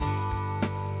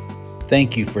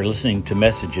Thank you for listening to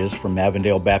messages from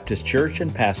Avondale Baptist Church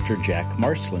and Pastor Jack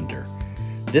Marslander.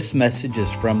 This message is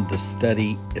from the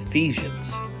study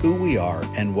Ephesians, Who We Are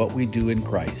and What We Do in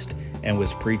Christ, and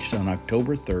was preached on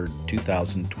October 3rd,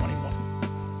 2021.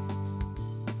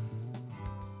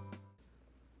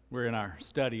 We're in our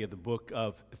study of the book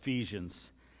of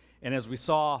Ephesians, and as we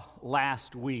saw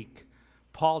last week,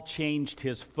 Paul changed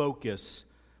his focus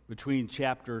between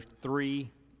chapter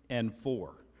 3 and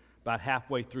 4. About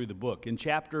halfway through the book. In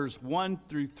chapters 1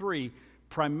 through 3,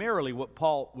 primarily what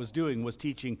Paul was doing was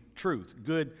teaching truth,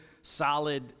 good,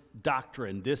 solid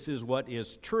doctrine. This is what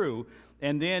is true.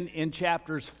 And then in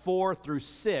chapters 4 through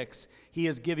 6, he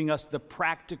is giving us the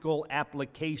practical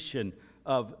application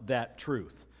of that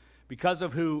truth. Because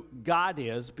of who God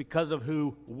is, because of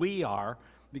who we are,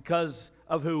 because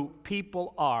of who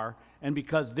people are, and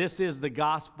because this is the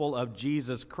gospel of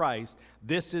Jesus Christ,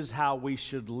 this is how we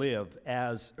should live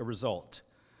as a result.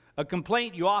 A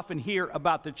complaint you often hear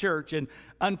about the church, and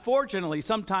unfortunately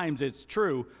sometimes it's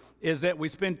true, is that we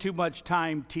spend too much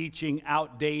time teaching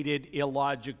outdated,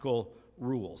 illogical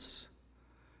rules.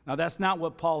 Now that's not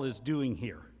what Paul is doing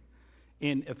here.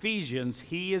 In Ephesians,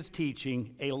 he is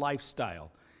teaching a lifestyle,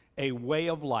 a way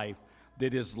of life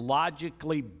that is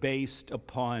logically based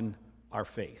upon our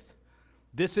faith.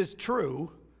 This is true,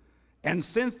 and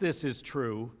since this is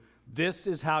true, this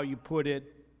is how you put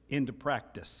it into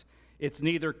practice. It's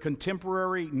neither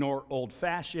contemporary nor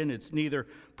old-fashioned. It's neither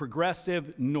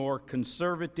progressive nor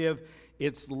conservative.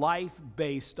 It's life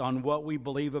based on what we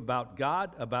believe about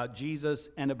God, about Jesus,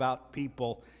 and about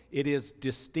people. It is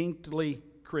distinctly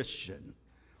Christian.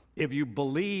 If you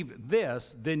believe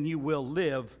this, then you will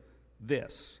live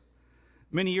this.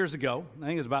 Many years ago, I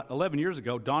think it was about 11 years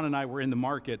ago, Dawn and I were in the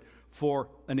market for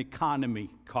an economy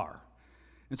car.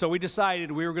 And so we decided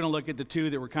we were going to look at the two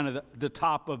that were kind of the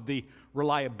top of the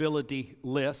reliability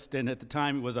list. And at the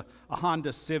time, it was a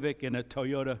Honda Civic and a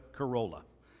Toyota Corolla.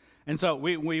 And so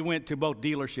we went to both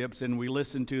dealerships and we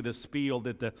listened to the spiel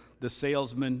that the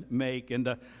salesmen make. And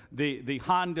the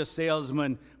Honda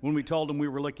salesman, when we told him we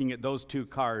were looking at those two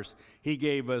cars, he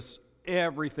gave us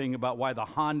everything about why the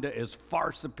Honda is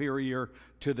far superior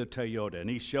to the Toyota. And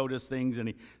he showed us things and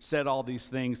he said all these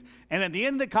things. And at the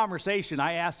end of the conversation,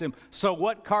 I asked him, so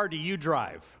what car do you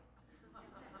drive?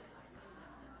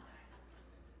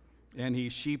 And he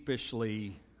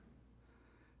sheepishly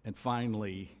and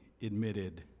finally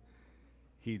admitted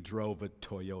he drove a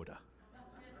Toyota.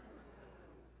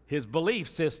 His belief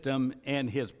system and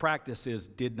his practices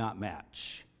did not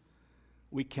match.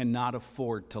 We cannot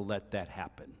afford to let that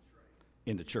happen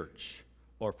in the church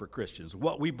or for Christians.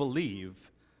 What we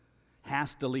believe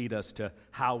has to lead us to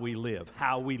how we live.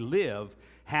 How we live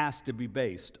has to be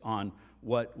based on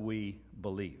what we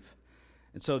believe.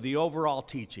 And so the overall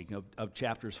teaching of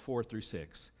chapters 4 through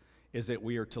 6 is that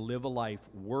we are to live a life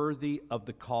worthy of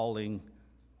the calling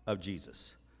of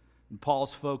Jesus. And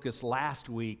Paul's focus last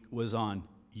week was on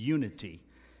unity.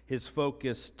 His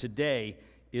focus today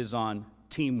is on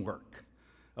teamwork.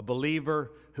 A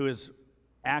believer who is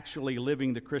actually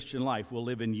living the Christian life will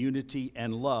live in unity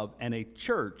and love, and a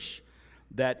church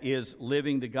that is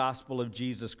living the gospel of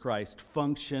Jesus Christ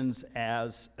functions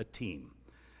as a team.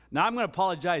 Now, I'm going to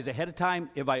apologize ahead of time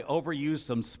if I overuse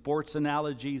some sports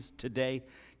analogies today,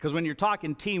 because when you're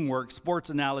talking teamwork, sports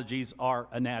analogies are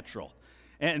a natural.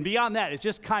 And beyond that, it's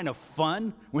just kind of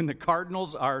fun when the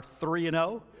Cardinals are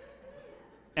 3-0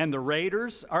 and the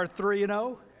Raiders are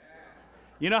 3-0.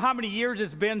 You know how many years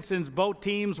it's been since both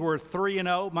teams were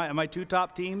 3-0, my two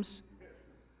top teams?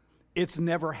 It's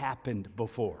never happened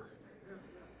before.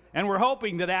 And we're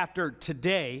hoping that after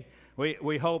today,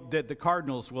 we hope that the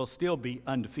Cardinals will still be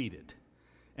undefeated.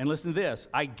 And listen to this,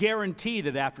 I guarantee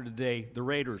that after today, the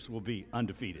Raiders will be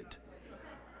undefeated.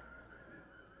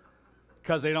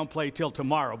 Because they don't play till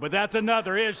tomorrow, but that's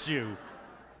another issue.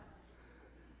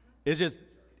 It's just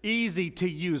easy to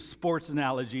use sports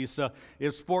analogies, so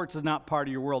if sports is not part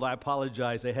of your world, I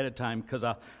apologize ahead of time because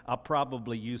I'll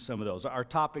probably use some of those. Our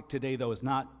topic today, though, is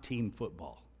not team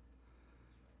football.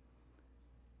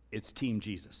 It's Team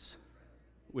Jesus,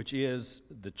 which is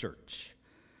the church.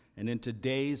 And in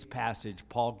today's passage,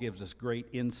 Paul gives us great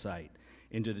insight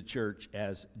into the church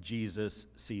as Jesus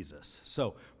sees us.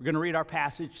 So we're going to read our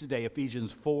passage today,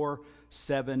 Ephesians 4,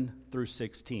 7 through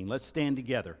 16. Let's stand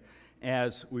together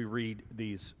as we read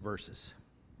these verses.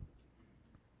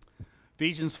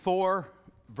 Ephesians 4,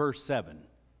 verse 7.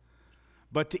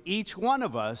 But to each one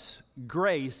of us,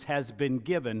 grace has been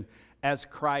given as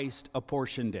Christ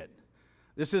apportioned it.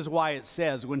 This is why it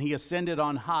says, when he ascended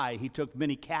on high, he took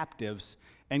many captives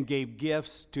and gave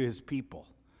gifts to his people.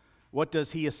 What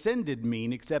does he ascended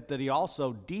mean except that he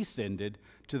also descended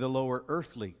to the lower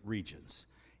earthly regions?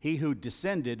 He who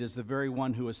descended is the very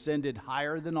one who ascended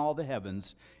higher than all the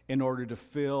heavens in order to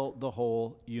fill the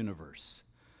whole universe.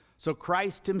 So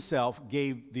Christ himself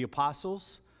gave the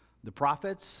apostles, the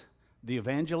prophets, the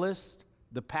evangelists,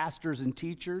 the pastors and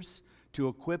teachers to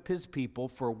equip his people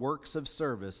for works of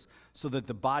service so that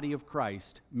the body of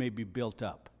Christ may be built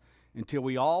up until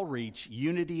we all reach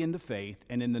unity in the faith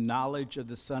and in the knowledge of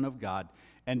the Son of God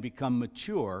and become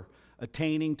mature,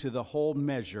 attaining to the whole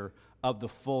measure of the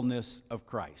fullness of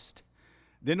Christ.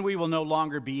 Then we will no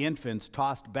longer be infants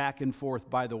tossed back and forth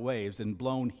by the waves and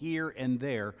blown here and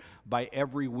there by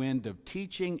every wind of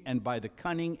teaching and by the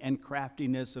cunning and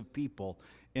craftiness of people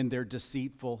in their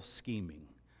deceitful scheming.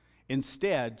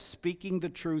 Instead, speaking the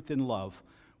truth in love,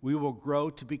 we will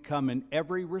grow to become in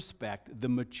every respect the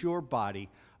mature body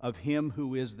of him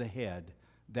who is the head,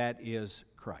 that is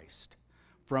Christ.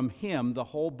 From him, the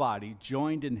whole body,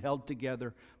 joined and held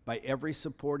together by every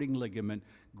supporting ligament,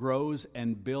 grows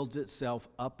and builds itself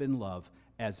up in love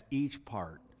as each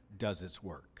part does its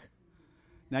work.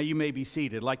 Now you may be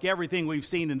seated. Like everything we've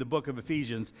seen in the book of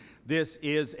Ephesians, this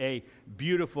is a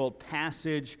beautiful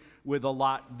passage with a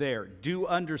lot there. Do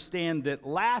understand that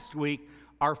last week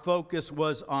our focus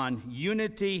was on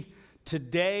unity.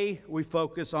 Today we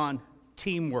focus on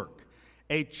teamwork.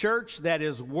 A church that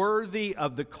is worthy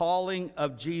of the calling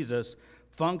of Jesus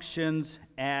functions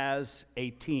as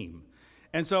a team.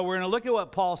 And so we're going to look at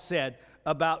what Paul said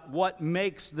about what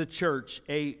makes the church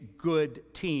a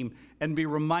good team and be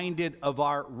reminded of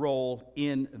our role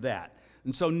in that.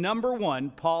 And so number one,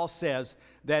 Paul says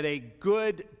that a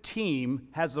good team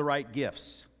has the right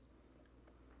gifts.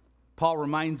 Paul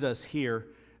reminds us here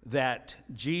that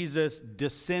Jesus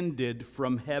descended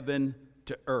from heaven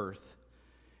to earth.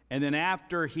 And then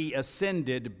after he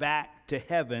ascended back to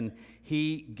heaven,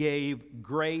 he gave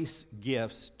grace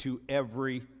gifts to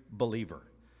every believer.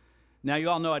 Now, you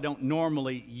all know I don't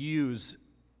normally use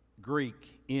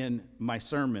Greek in my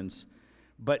sermons,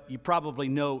 but you probably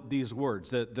know these words.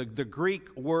 The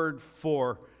Greek word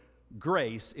for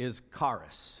grace is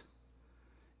charis,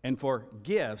 and for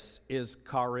gifts is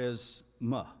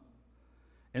charisma.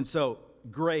 And so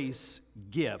grace,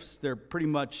 gifts, they're pretty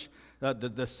much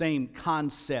the same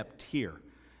concept here.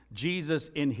 Jesus,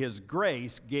 in his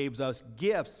grace, gives us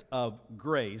gifts of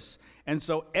grace. And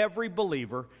so every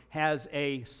believer has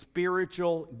a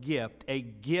spiritual gift, a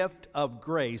gift of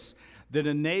grace that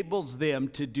enables them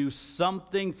to do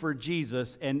something for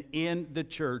Jesus and in the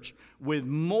church with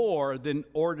more than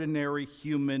ordinary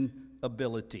human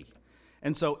ability.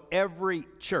 And so every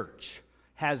church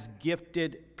has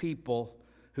gifted people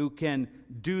who can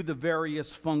do the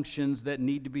various functions that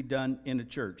need to be done in a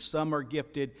church. Some are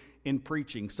gifted in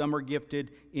preaching. Some are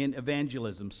gifted in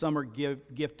evangelism. Some are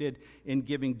gifted in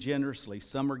giving generously.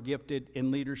 Some are gifted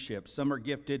in leadership. Some are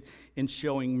gifted in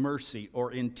showing mercy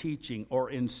or in teaching or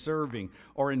in serving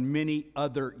or in many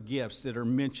other gifts that are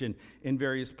mentioned in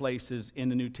various places in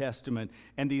the New Testament.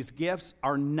 And these gifts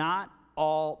are not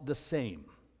all the same.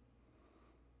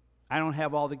 I don't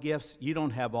have all the gifts. You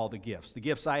don't have all the gifts. The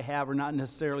gifts I have are not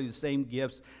necessarily the same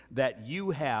gifts that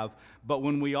you have, but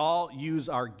when we all use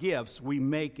our gifts, we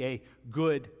make a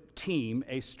good team,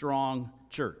 a strong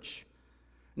church.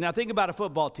 Now think about a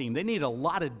football team. They need a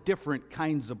lot of different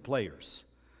kinds of players.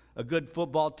 A good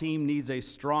football team needs a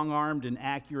strong-armed and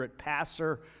accurate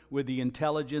passer with the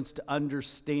intelligence to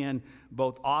understand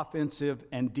both offensive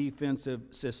and defensive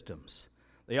systems.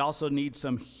 They also need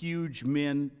some huge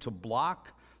men to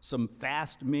block, some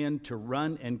fast men to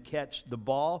run and catch the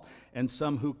ball, and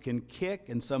some who can kick,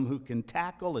 and some who can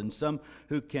tackle, and some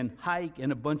who can hike,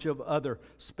 and a bunch of other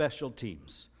special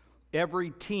teams.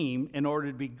 Every team, in order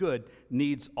to be good,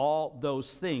 needs all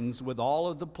those things with all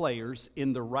of the players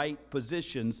in the right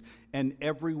positions and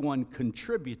everyone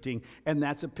contributing, and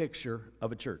that's a picture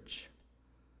of a church.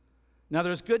 Now,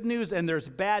 there's good news and there's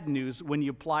bad news when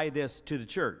you apply this to the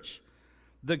church.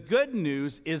 The good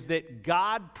news is that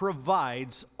God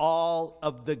provides all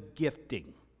of the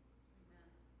gifting.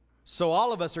 So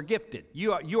all of us are gifted.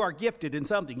 You are gifted in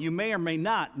something. You may or may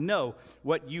not know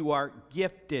what you are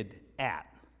gifted at.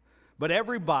 But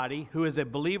everybody who is a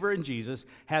believer in Jesus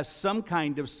has some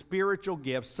kind of spiritual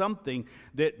gift, something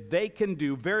that they can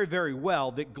do very, very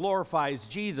well that glorifies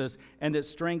Jesus and that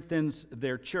strengthens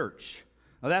their church.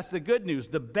 Now that's the good news.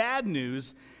 The bad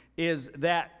news is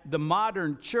that the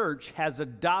modern church has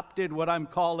adopted what I'm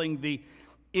calling the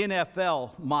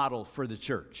NFL model for the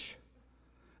church.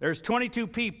 There's 22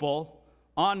 people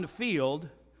on the field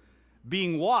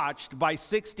being watched by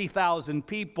 60,000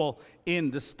 people in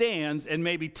the stands and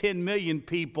maybe 10 million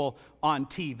people on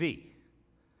TV.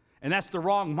 And that's the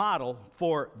wrong model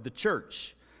for the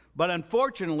church. But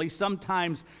unfortunately,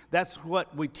 sometimes that's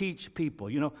what we teach people.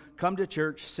 You know, come to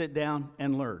church, sit down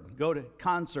and learn. Go to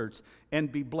concerts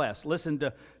and be blessed. Listen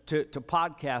to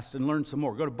podcasts and learn some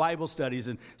more. Go to Bible studies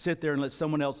and sit there and let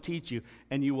someone else teach you,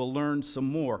 and you will learn some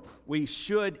more. We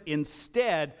should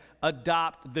instead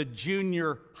adopt the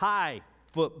junior high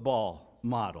football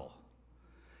model.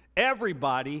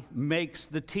 Everybody makes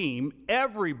the team,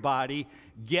 everybody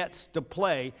gets to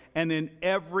play, and then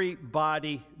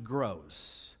everybody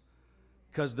grows.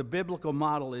 Because the biblical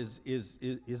model is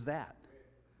that.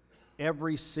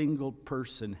 Every single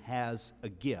person has a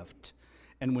gift,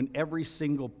 and when every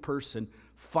single person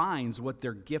finds what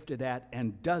they're gifted at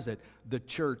and does it, the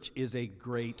church is a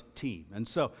great team. And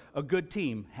so a good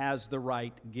team has the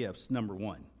right gifts, number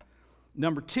one.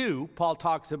 Number two, Paul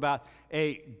talks about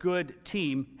a good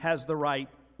team has the right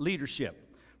leadership.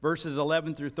 Verses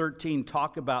 11 through 13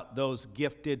 talk about those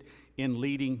gifted in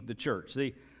leading the church.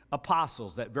 The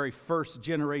apostles, that very first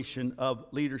generation of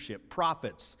leadership.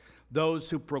 Prophets, those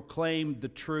who proclaim the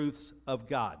truths of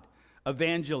God.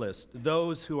 Evangelists,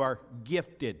 those who are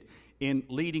gifted in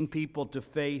leading people to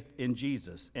faith in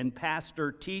Jesus. And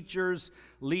pastor, teachers,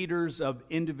 leaders of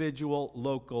individual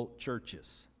local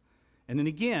churches. And then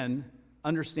again,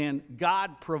 understand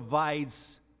God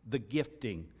provides the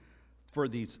gifting for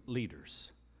these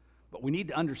leaders. But we need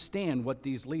to understand what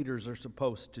these leaders are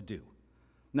supposed to do.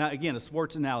 Now, again, a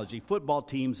sports analogy. Football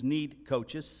teams need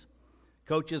coaches.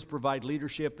 Coaches provide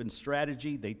leadership and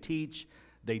strategy. They teach,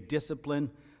 they discipline,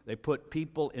 they put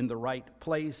people in the right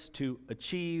place to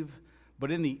achieve.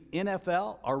 But in the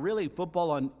NFL, or really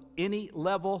football on any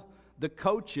level, the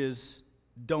coaches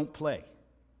don't play.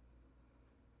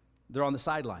 They're on the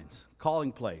sidelines,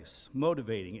 calling plays,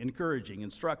 motivating, encouraging,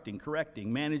 instructing,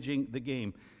 correcting, managing the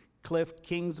game. Cliff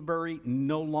Kingsbury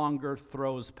no longer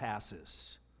throws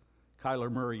passes.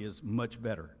 Kyler Murray is much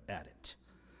better at it.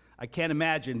 I can't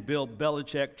imagine Bill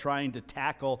Belichick trying to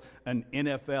tackle an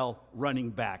NFL running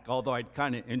back, although I'd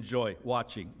kind of enjoy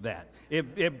watching that.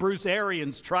 If Bruce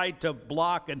Arians tried to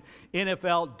block an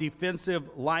NFL defensive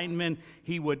lineman,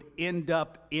 he would end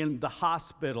up in the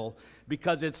hospital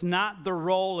because it's not the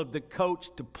role of the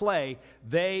coach to play.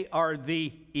 They are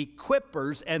the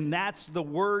equippers, and that's the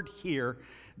word here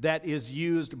that is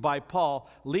used by Paul.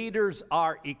 Leaders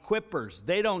are equippers.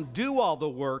 They don't do all the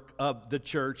work of the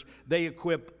church. They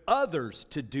equip others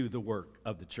to do the work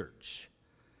of the church.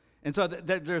 And so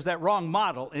there's that wrong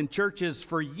model, and churches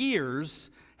for years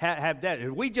have that.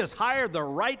 If we just hire the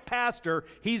right pastor,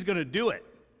 he's going to do it.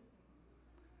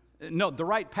 No, the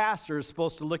right pastor is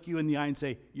supposed to look you in the eye and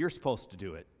say, you're supposed to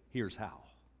do it. Here's how.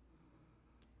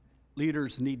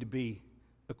 Leaders need to be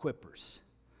equippers.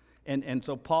 And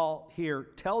so Paul here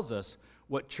tells us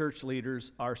what church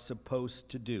leaders are supposed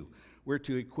to do. We're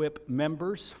to equip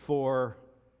members for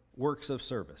works of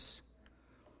service.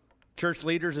 Church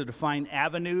leaders are to find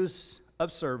avenues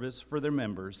of service for their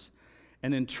members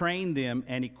and then train them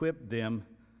and equip them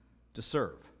to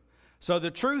serve. So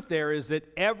the truth there is that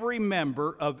every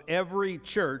member of every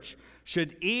church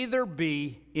should either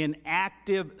be in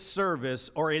active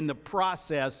service or in the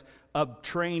process of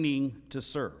training to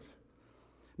serve.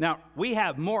 Now, we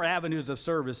have more avenues of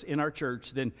service in our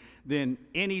church than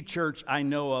any church I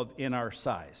know of in our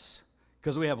size,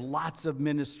 because we have lots of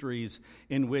ministries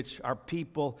in which our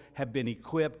people have been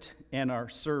equipped and are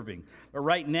serving. But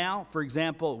right now, for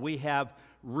example, we have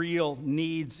real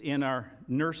needs in our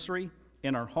nursery,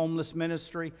 in our homeless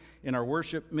ministry, in our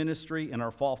worship ministry, in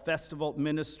our fall festival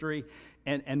ministry,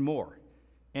 and more.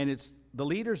 And it's the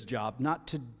leader's job not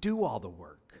to do all the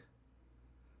work,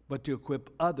 but to equip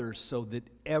others so that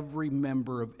every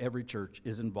member of every church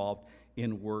is involved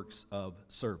in works of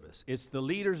service. It's the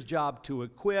leader's job to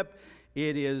equip.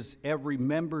 It is every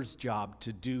member's job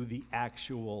to do the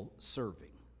actual serving.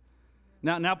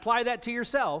 Now apply that to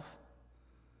yourself,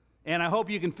 and I hope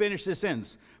you can finish this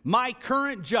sentence. My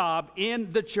current job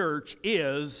in the church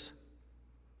is...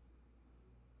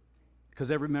 Because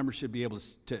every member should be able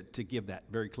to give that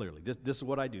very clearly. This is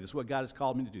what I do. This is what God has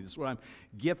called me to do. This is what I'm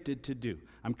gifted to do.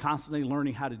 I'm constantly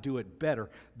learning how to do it better.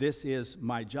 This is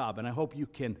my job. And I hope you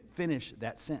can finish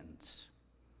that sentence.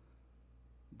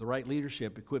 The right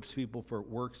leadership equips people for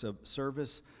works of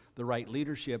service. The right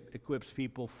leadership equips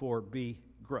people for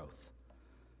growth.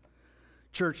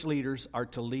 Church leaders are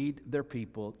to lead their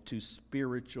people to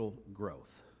spiritual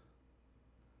growth.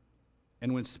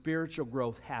 And when spiritual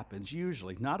growth happens,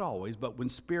 usually, not always, but when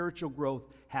spiritual growth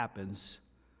happens,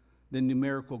 then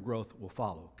numerical growth will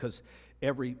follow, because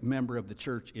every member of the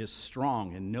church is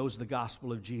strong and knows the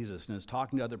gospel of Jesus and is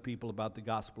talking to other people about the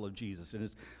gospel of Jesus and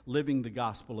is living the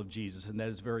gospel of Jesus, and that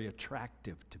is very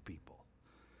attractive to people.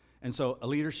 And so a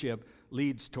leadership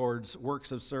leads towards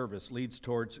works of service, leads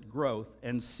towards growth.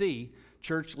 And C,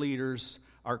 church leaders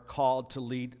are called to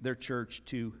lead their church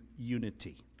to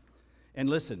unity. And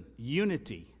listen,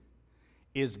 unity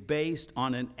is based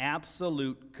on an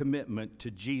absolute commitment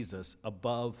to Jesus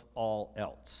above all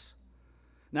else.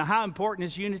 Now, how important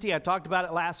is unity? I talked about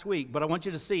it last week, but I want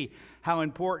you to see how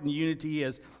important unity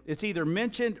is. It's either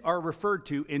mentioned or referred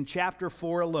to in chapter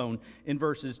 4 alone in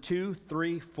verses 2,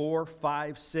 3, 4,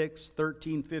 5, 6,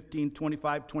 13, 15,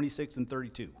 25, 26, and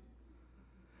 32.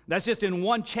 That's just in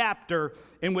one chapter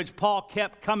in which Paul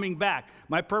kept coming back.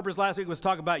 My purpose last week was to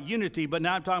talk about unity, but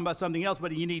now I'm talking about something else,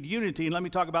 but you need unity. And let me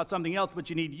talk about something else, but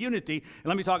you need unity. And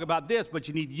let me talk about this, but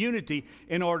you need unity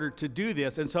in order to do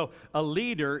this. And so a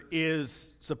leader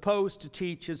is supposed to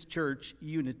teach his church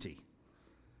unity.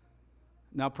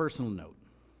 Now, personal note.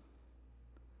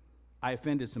 I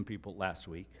offended some people last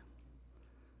week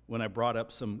when I brought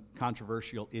up some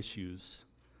controversial issues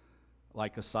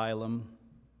like asylum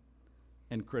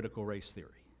and critical race theory.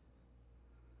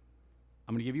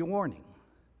 I'm going to give you a warning.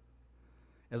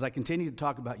 As I continue to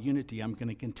talk about unity, I'm going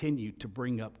to continue to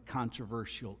bring up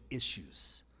controversial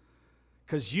issues.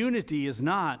 Because unity is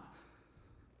not,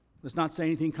 let's not say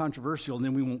anything controversial and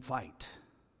then we won't fight.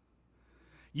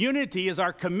 Unity is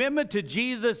our commitment to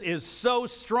Jesus is so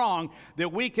strong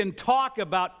that we can talk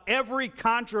about every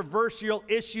controversial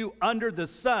issue under the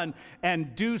sun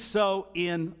and do so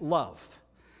in love.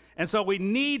 And so we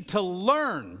need to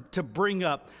learn to bring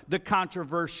up the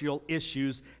controversial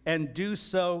issues and do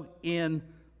so in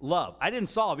love. I didn't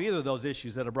solve either of those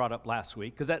issues that I brought up last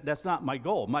week, because that's not my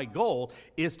goal. My goal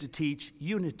is to teach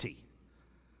unity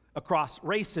across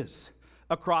races,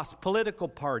 across political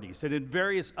parties, and in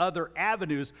various other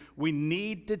avenues. We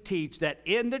need to teach that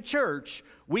in the church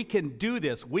we can do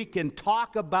this. We can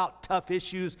talk about tough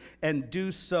issues and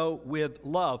do so with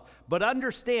love. But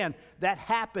understand that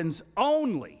happens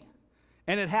only,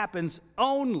 and it happens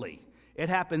only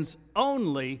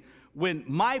when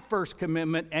my first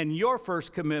commitment and your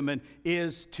first commitment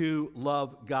is to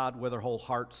love God with our whole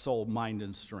heart, soul, mind,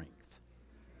 and strength.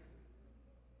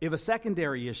 If a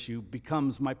secondary issue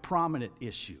becomes my prominent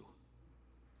issue,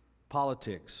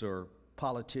 politics or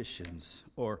politicians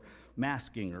or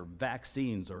masking or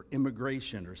vaccines or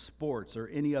immigration or sports or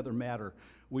any other matter,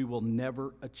 we will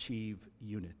never achieve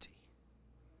unity.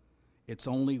 It's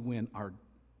only when our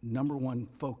number one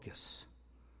focus,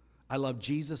 I love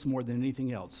Jesus more than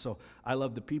anything else, so I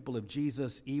love the people of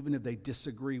Jesus even if they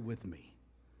disagree with me.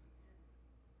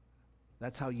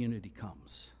 That's how unity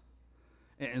comes.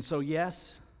 And so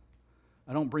yes,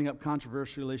 I don't bring up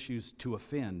controversial issues to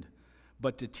offend,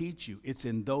 but to teach you. It's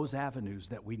in those avenues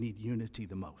that we need unity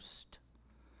the most.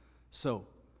 So,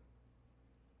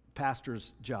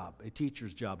 pastor's job, a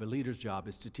teacher's job, a leader's job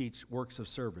is to teach works of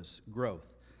service,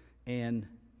 growth, and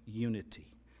unity.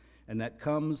 And that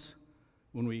comes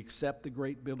when we accept the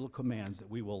great biblical commands that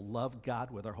we will love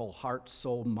God with our whole heart,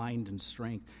 soul, mind, and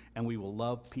strength, and we will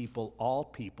love people, all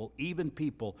people, even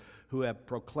people who have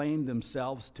proclaimed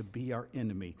themselves to be our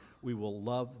enemy. We will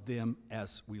love them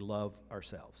as we love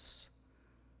ourselves.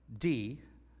 D,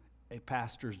 a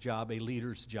pastor's job, a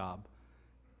leader's job,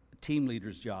 a team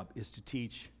leader's job is to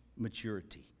teach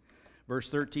maturity. Verse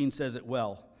 13 says it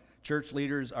well. Church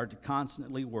leaders are to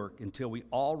constantly work until we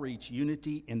all reach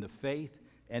unity in the faith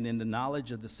and in the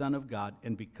knowledge of the Son of God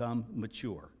and become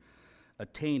mature,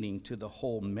 attaining to the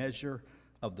whole measure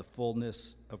of the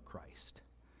fullness of Christ.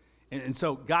 And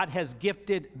so God has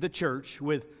gifted the church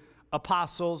with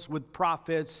apostles, with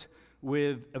prophets,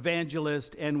 with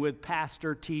evangelists, and with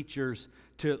pastor teachers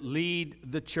to lead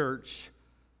the church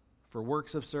for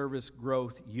works of service,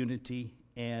 growth, unity,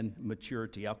 and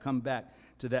maturity. I'll come back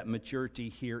to that maturity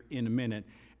here in a minute.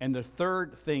 And the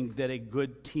third thing that a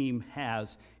good team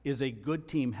has is a good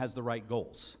team has the right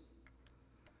goals.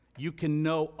 You can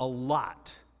know a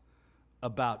lot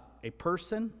about a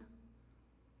person,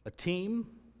 a team,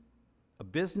 a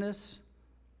business,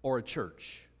 or a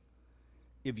church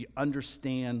if you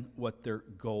understand what their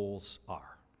goals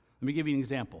are. Let me give you an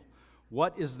example.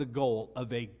 What is the goal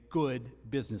of a good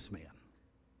businessman?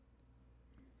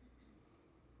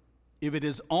 If it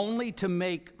is only to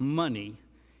make money,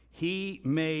 he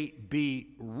may be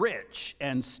rich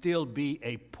and still be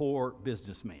a poor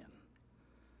businessman.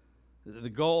 The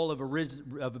goal of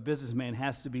a businessman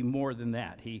has to be more than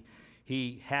that. He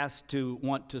He has to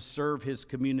want to serve his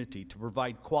community, to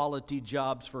provide quality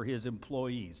jobs for his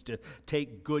employees, to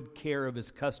take good care of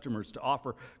his customers, to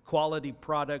offer quality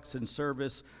products and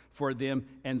service for them,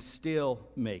 and still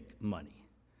make money.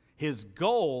 His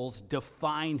goals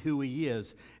define who he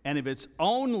is, and if it's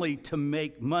only to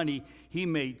make money, he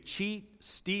may cheat,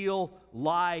 steal,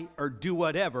 lie, or do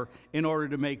whatever in order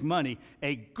to make money.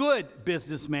 A good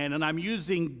businessman, and I'm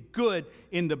using good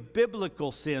in the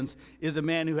biblical sense, is a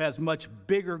man who has much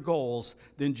bigger goals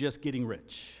than just getting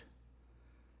rich.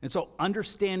 And so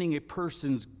understanding a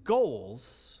person's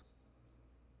goals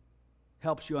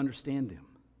helps you understand them.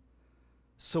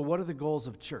 So what are the goals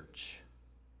of church?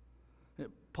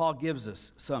 Paul gives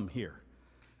us some here.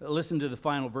 Listen to the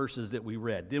final verses that we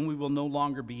read. Then we will no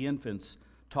longer be infants,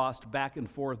 tossed back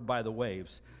and forth by the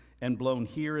waves, and blown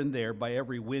here and there by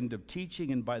every wind of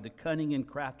teaching and by the cunning and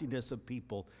craftiness of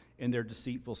people in their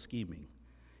deceitful scheming.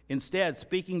 Instead,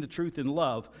 speaking the truth in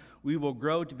love, we will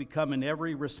grow to become in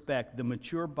every respect the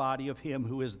mature body of him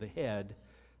who is the head,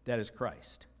 that is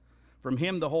Christ. From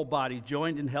him, the whole body,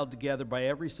 joined and held together by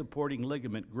every supporting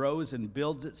ligament, grows and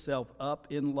builds itself up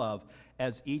in love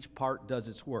as each part does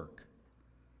its work.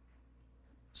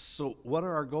 So what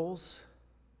are our goals?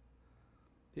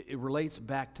 It relates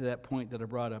back to that point that I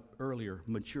brought up earlier,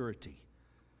 maturity.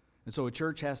 And so a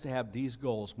church has to have these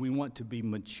goals. We want to be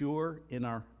mature in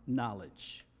our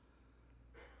knowledge.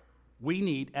 We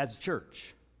need, as a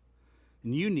church,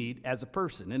 and you need as a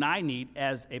person, and I need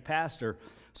as a pastor,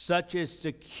 such a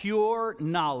secure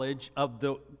knowledge of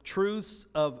the truths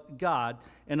of God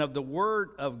and of the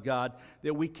Word of God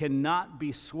that we cannot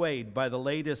be swayed by the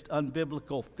latest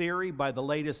unbiblical theory, by the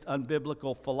latest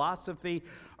unbiblical philosophy,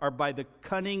 or by the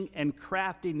cunning and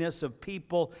craftiness of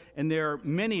people, and there are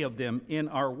many of them in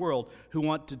our world who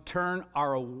want to turn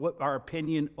our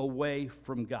opinion away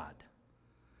from God.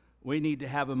 We need to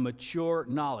have a mature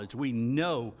knowledge. We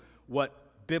know what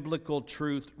biblical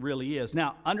truth really is.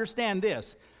 Now, understand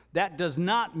this. That does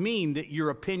not mean that your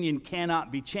opinion cannot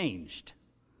be changed.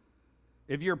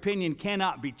 If your opinion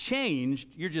cannot be changed,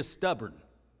 you're just stubborn.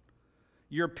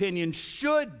 Your opinion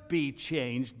should be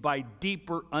changed by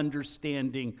deeper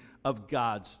understanding of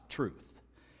God's truth.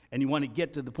 And you want to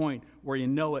get to the point where you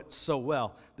know it so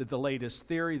well that the latest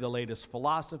theory, the latest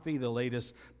philosophy, the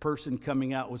latest person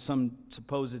coming out with some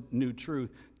supposed new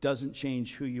truth doesn't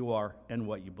change who you are and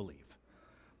what you believe.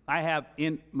 I have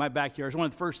in my backyard, it's one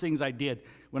of the first things I did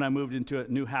when I moved into a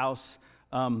new house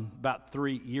about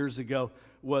 3 years ago,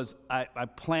 was I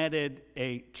planted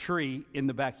a tree in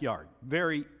the backyard,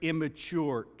 very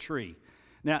immature tree.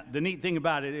 Now, the neat thing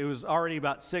about it, it was already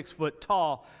about 6 foot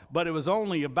tall, but it was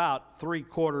only about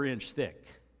 3/4 inch thick.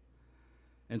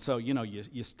 And so,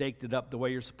 you staked it up the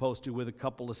way you're supposed to with a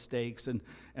couple of stakes and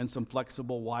some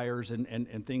flexible wires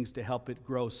and things to help it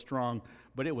grow strong.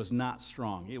 But it was not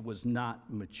strong. It was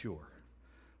not mature.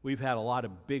 We've had a lot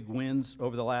of big winds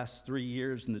over the last 3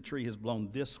 years, and the tree has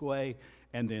blown this way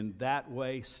and then that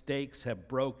way. Stakes have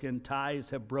broken,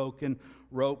 ties have broken,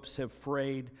 ropes have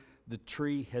frayed. The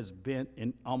tree has bent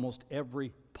in almost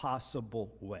every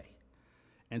possible way.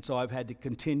 And so I've had to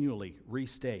continually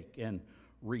restake and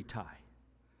retie.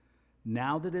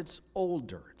 Now that it's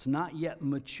older, it's not yet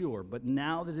mature, but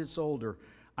now that it's older,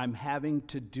 I'm having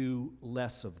to do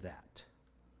less of that.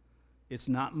 It's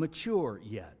not mature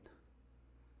yet,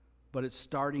 but it's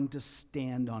starting to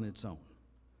stand on its own.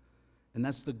 And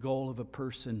that's the goal of a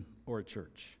person or a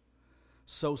church.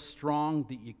 So strong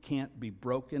that you can't be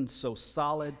broken, so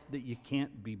solid that you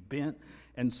can't be bent,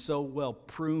 and so well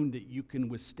pruned that you can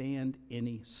withstand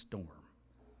any storm.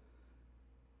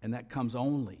 And that comes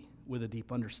only with a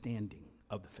deep understanding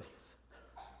of the faith.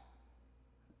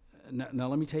 Now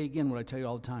let me tell you again what I tell you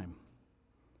all the time.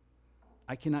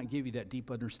 I cannot give you that deep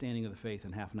understanding of the faith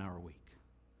in half an hour a week.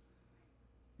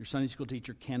 Your Sunday school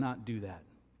teacher cannot do that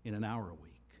in an hour a week.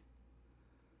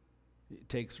 It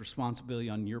takes responsibility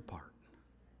on your part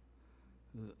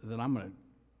that I'm going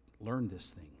to learn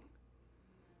this thing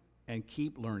and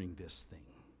keep learning this thing,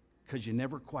 because you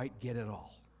never quite get it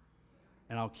all.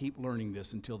 And I'll keep learning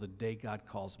this until the day God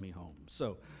calls me home.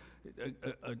 So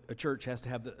a church has to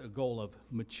have a goal of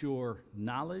mature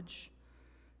knowledge.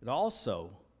 It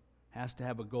also has to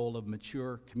have a goal of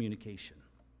mature communication.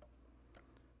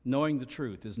 Knowing the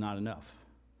truth is not enough.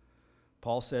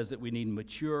 Paul says that we need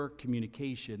mature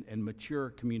communication, and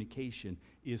mature communication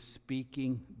is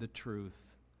speaking the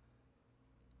truth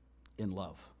in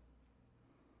love.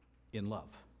 In love.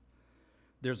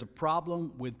 There's a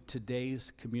problem with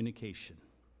today's communication.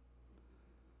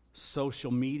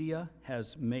 Social media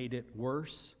has made it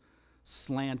worse.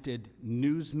 Slanted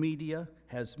news media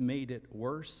has made it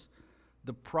worse.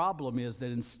 The problem is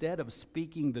that instead of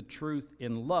speaking the truth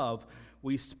in love,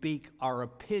 we speak our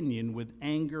opinion with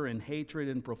anger and hatred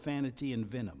and profanity and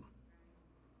venom.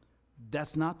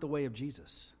 That's not the way of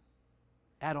Jesus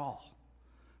at all.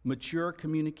 Mature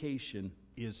communication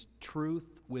is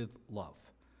truth with love.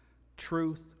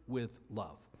 Truth with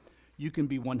love. You can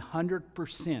be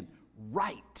 100%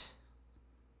 right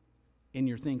in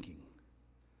your thinking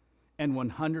and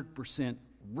 100%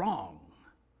 wrong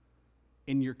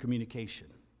in your communication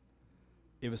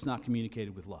if it's not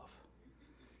communicated with love.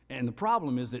 And the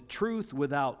problem is that truth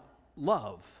without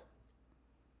love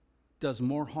does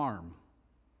more harm,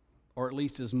 or at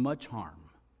least as much harm,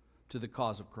 to the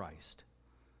cause of Christ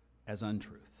as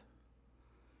untruth.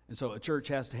 And so a church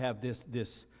has to have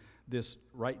these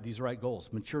right goals: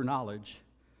 mature knowledge,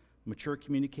 mature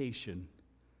communication,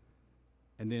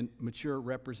 and then mature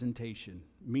representation,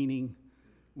 meaning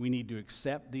we need to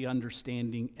accept the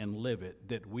understanding and live it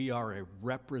that we are a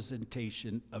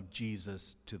representation of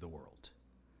Jesus to the world.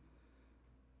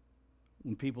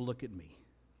 When people look at me,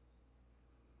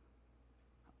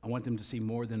 I want them to see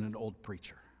more than an old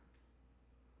preacher.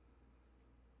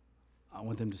 I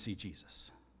want them to see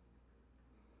Jesus.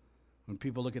 When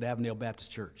people look at Avondale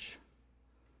Baptist Church,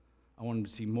 I want them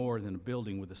to see more than a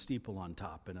building with a steeple on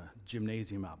top and a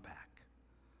gymnasium out back.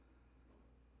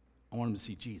 I want them to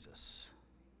see Jesus.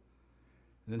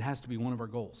 And that has to be one of our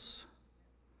goals,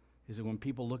 is that when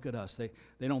people look at us,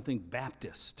 they don't think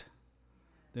Baptist,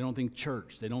 they don't think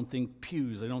church, they don't think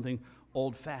pews, they don't think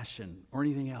old-fashioned or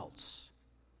anything else.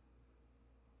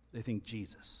 They think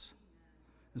Jesus.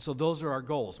 And so those are our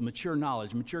goals: mature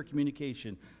knowledge, mature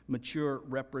communication, mature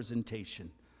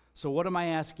representation. So what am I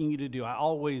asking you to do? I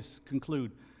always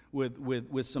conclude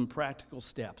with some practical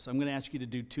steps. I'm going to ask you to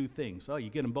do two things. Oh, you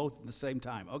get them both at the same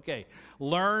time. Okay.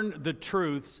 Learn the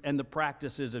truths and the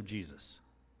practices of Jesus.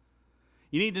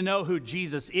 You need to know who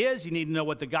Jesus is. You need to know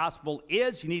what the gospel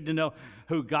is. You need to know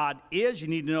who God is. You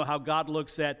need to know how God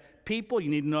looks at people. You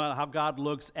need to know how God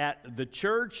looks at the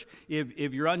church.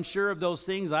 If you're unsure of those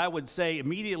things, I would say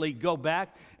immediately go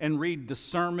back and read the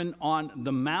Sermon on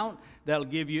the Mount. That'll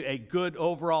give you a good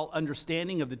overall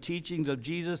understanding of the teachings of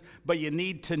Jesus. But you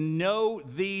need to know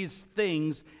these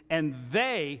things, and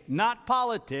they, not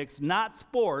politics, not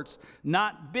sports,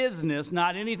 not business,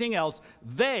 not anything else,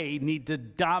 they need to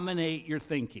dominate your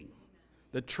thinking.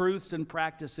 The truths and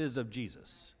practices of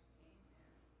Jesus.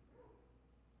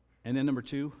 And then number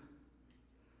two,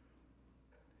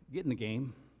 get in the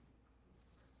game.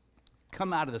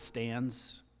 Come out of the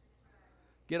stands.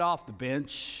 Get off the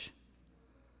bench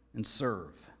and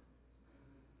serve.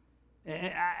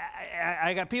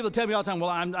 I got people tell me all the time, well,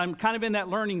 I'm kind of in that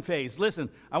learning phase. Listen,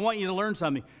 I want you to learn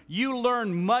something. You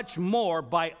learn much more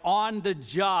by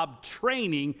on-the-job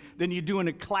training than you do in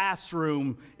a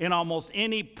classroom in almost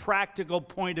any practical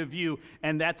point of view,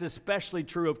 and that's especially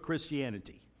true of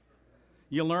Christianity.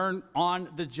 You learn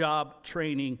on-the-job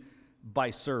training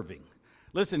by serving.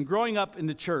 Listen, growing up in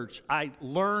the church, I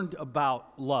learned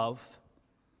about love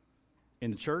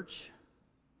in the church,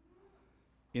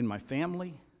 in my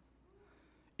family,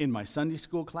 in my Sunday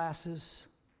school classes.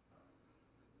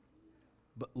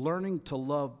 But learning to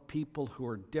love people who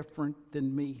are different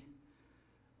than me,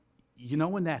 you know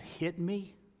when that hit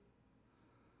me?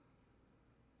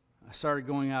 I started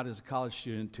going out as a college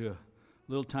student to a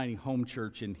little tiny home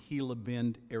church in Gila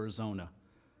Bend, Arizona,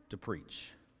 to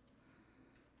preach.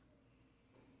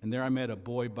 And there I met a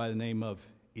boy by the name of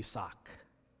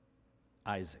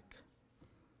Isaac.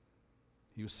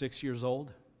 He was 6 years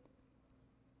old.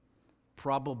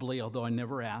 Probably, although I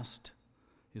never asked,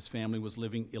 his family was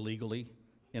living illegally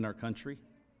in our country.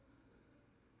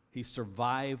 He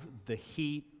survived the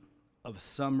heat of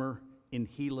summer in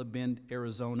Gila Bend,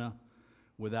 Arizona,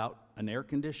 without an air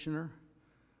conditioner,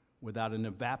 without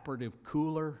an evaporative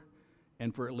cooler,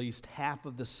 and for at least half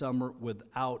of the summer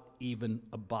without even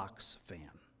a box fan.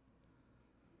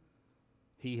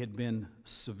 He had been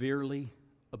severely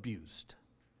abused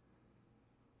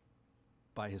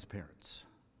by his parents.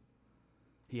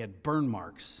 He had burn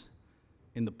marks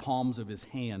in the palms of his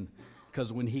hand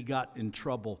because when he got in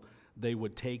trouble, they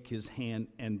would take his hand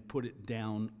and put it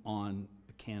down on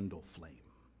a candle flame.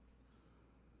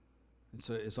 And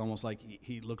so it's almost like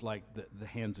he looked like the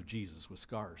hands of Jesus with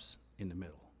scars in the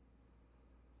middle.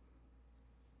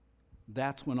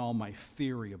 That's when all my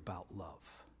theory about love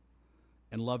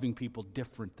and loving people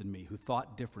different than me, who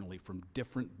thought differently, from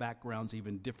different backgrounds,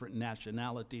 even different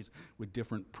nationalities, with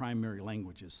different primary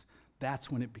languages,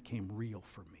 that's when it became real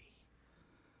for me.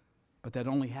 But that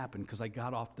only happened because I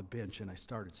got off the bench and I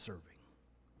started serving.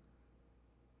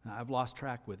 Now, I've lost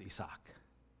track with Isaac.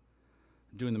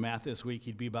 Doing the math this week,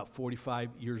 he'd be about 45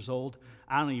 years old.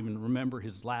 I don't even remember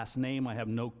his last name. I have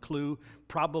no clue.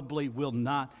 Probably will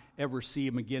not ever see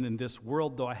him again in this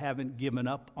world, though I haven't given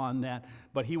up on that.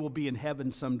 But he will be in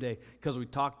heaven someday because we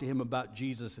talked to him about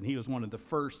Jesus, and he was one of the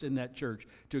first in that church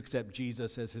to accept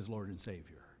Jesus as his Lord and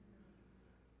Savior.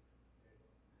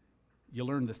 You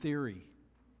learn the theory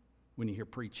when you hear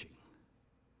preaching.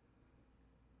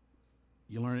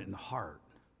 You learn it in the heart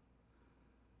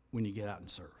when you get out and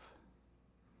serve.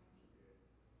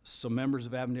 So members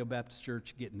of Avondale Baptist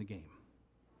Church, get in the game.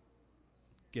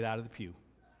 Get out of the pew.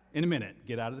 In a minute,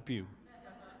 get out of the pew.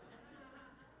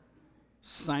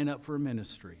 Sign up for a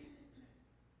ministry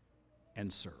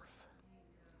and serve.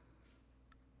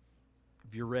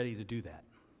 If you're ready to do that,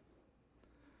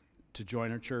 to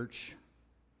join our church,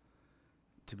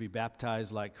 to be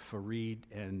baptized like Fareed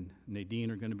and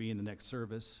Nadine are going to be in the next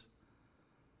service,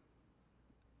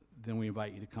 then we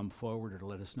invite you to come forward or to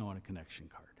let us know on a connection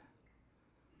card.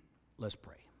 Let's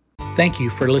pray. Thank you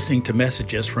for listening to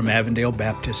messages from Avondale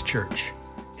Baptist Church.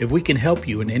 If we can help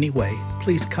you in any way,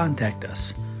 please contact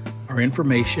us. Our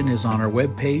information is on our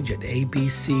webpage at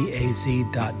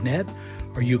abcaz.net,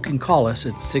 or you can call us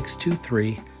at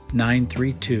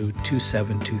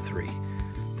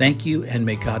 623-932-2723. Thank you, and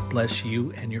may God bless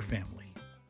you and your family.